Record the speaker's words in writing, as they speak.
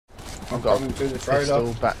I've got coming to the pistol,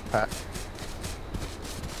 trailer. backpack.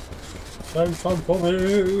 Save some for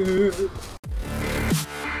me.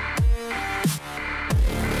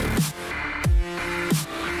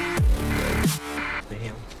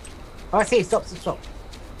 Oh, I see. Stop.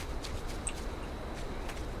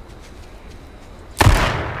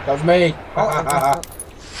 That was me.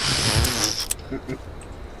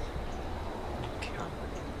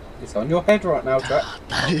 It's on your head right now, Jack.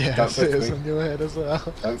 Yeah, Don't push it's me. on your head as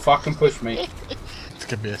well. Don't fucking push me. It's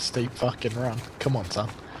gonna be a steep fucking run. Come on, son.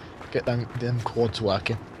 Get them quads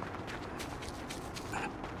working.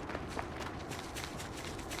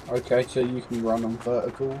 Okay, so you can run on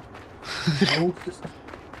vertical. Oh.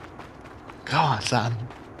 Come on, son.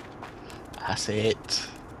 That's it.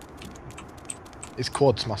 His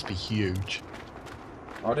quads must be huge.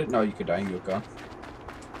 I didn't know you could aim your gun.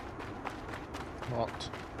 What?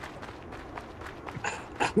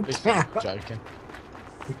 This is joking.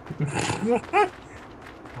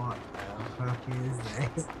 What the fuck is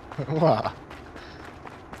this? What?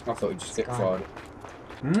 I thought you just hit fired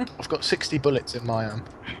it. I've got 60 bullets in my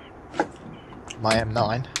M9.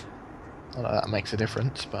 Not that that makes a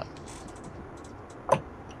difference, but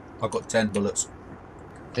I've got 10 bullets.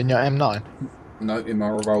 in your M9. No, in my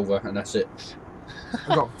revolver, and that's it.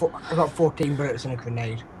 I got 14 bullets and a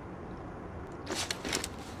grenade.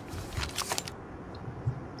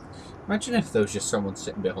 Imagine if there was just someone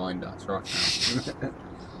sitting behind us right now.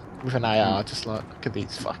 With an AR, just like, look at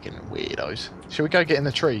these fucking weirdos. Should we go get in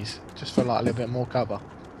the trees? Just for like a little bit more cover.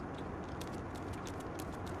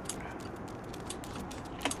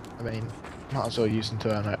 I mean, might as well use them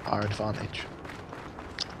to our advantage.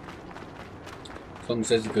 As long as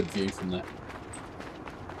there's a good view from there.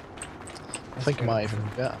 I think it might even be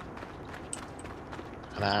better.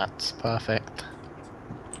 That's perfect.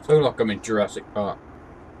 I feel like I'm in Jurassic Park.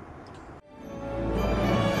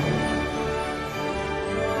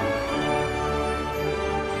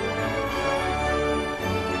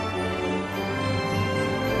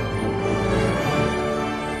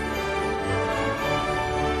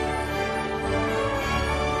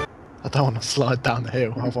 I don't want to slide down the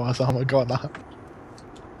hill, otherwise I'm a goner.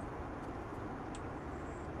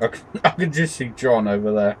 I can just see John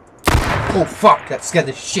over there. Oh fuck, that scared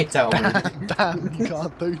the shit out of me. Damn, you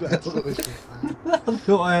can't do that sort of shit, man. I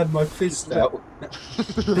thought I had my fist out.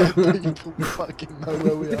 Let people fucking know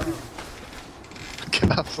where we are.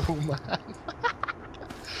 Careful, man.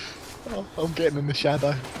 Oh, I'm getting in the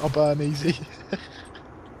shadow. I'll burn easy.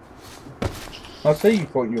 I see you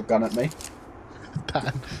pointing your gun at me.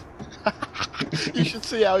 Dan. You should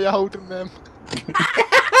see how you're holding them.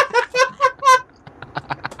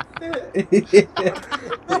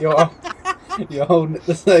 You're holding it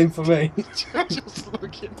the same for me. Just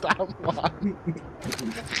looking down one.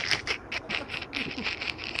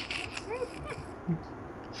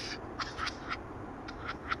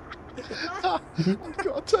 I've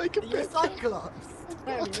got to take a You picture. Cyclops.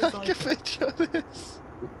 I'll take a picture of this.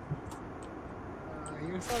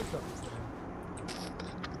 You're a Cyclops.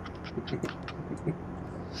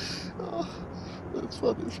 Oh, that's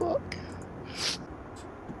fun as fuck.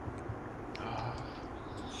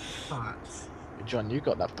 Fuck. John, you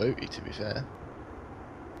got that booty, to be fair.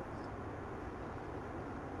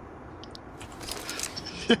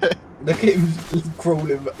 Look at him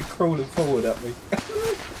crawling forward at me.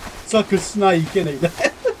 It's like a snake, isn't it?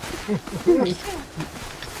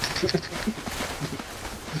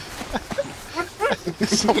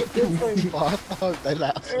 I hope they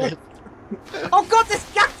let us live. Oh god, there's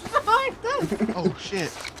gas behind us! Oh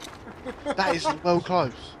shit. That is well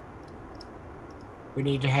close. We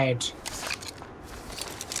need to head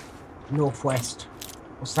northwest.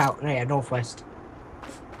 Or south, no, yeah, northwest.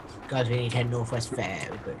 Guys, we need to head northwest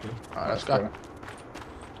very quickly. Alright, let's go.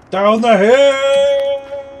 Down the hill!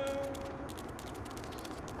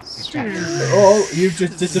 Oh, you've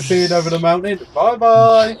just disappeared over the mountain. Bye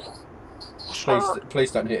bye!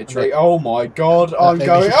 Please don't hit a tree. Oh my god, I'm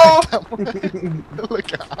going. Oh!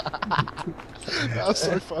 Look at that. That was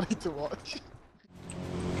so funny to watch.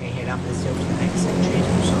 Okay, head up this hill to the next section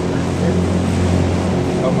or something.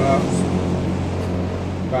 Someone else.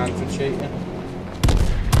 Banned for cheating.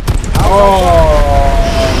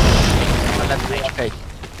 Oh! 11 HP.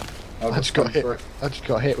 I just got hit. I just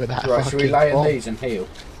got hit with that. Right, should we lay in these and heal?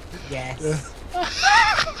 Yes. Yeah.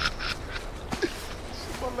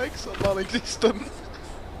 My legs are non-existent.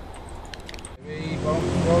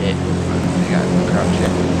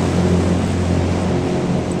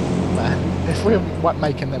 Man, if we're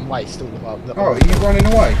making them waste all of our... Oh, are you running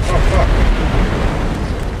away? Oh,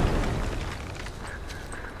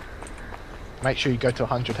 fuck. Make sure you go to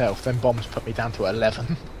 100 health, then bombs put me down to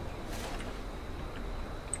 11.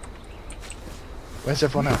 Where's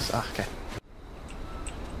everyone else? Ah, okay.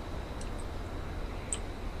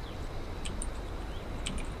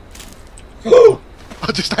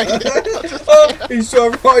 I just ate it. Oh, he's to our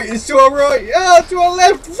right, he's to our right, ah, to our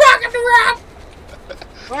left, fuck at the ramp!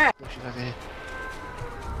 Where? Bushes over here.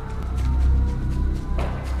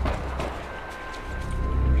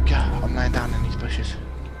 Go. I'm laying down in these bushes.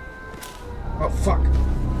 Oh, fuck.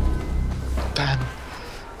 Damn.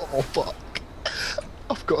 Oh fuck.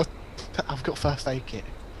 I've got first aid kit.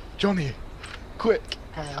 Johnny, quick.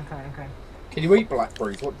 Okay. Can you eat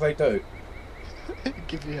blackberries? What do they do?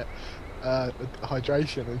 Give you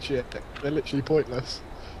hydration and shit. They're literally pointless.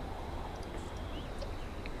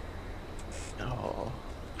 Oh.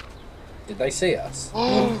 Did they see us?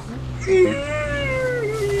 Oh.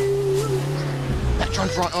 That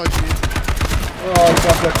drove right over you. Oh,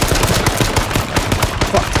 God.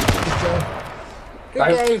 Fuck. Good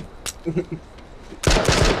game.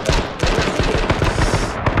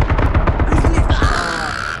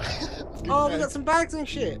 Oh, we got some bags and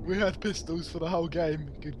shit. We had pistols for the whole game.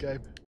 Good game.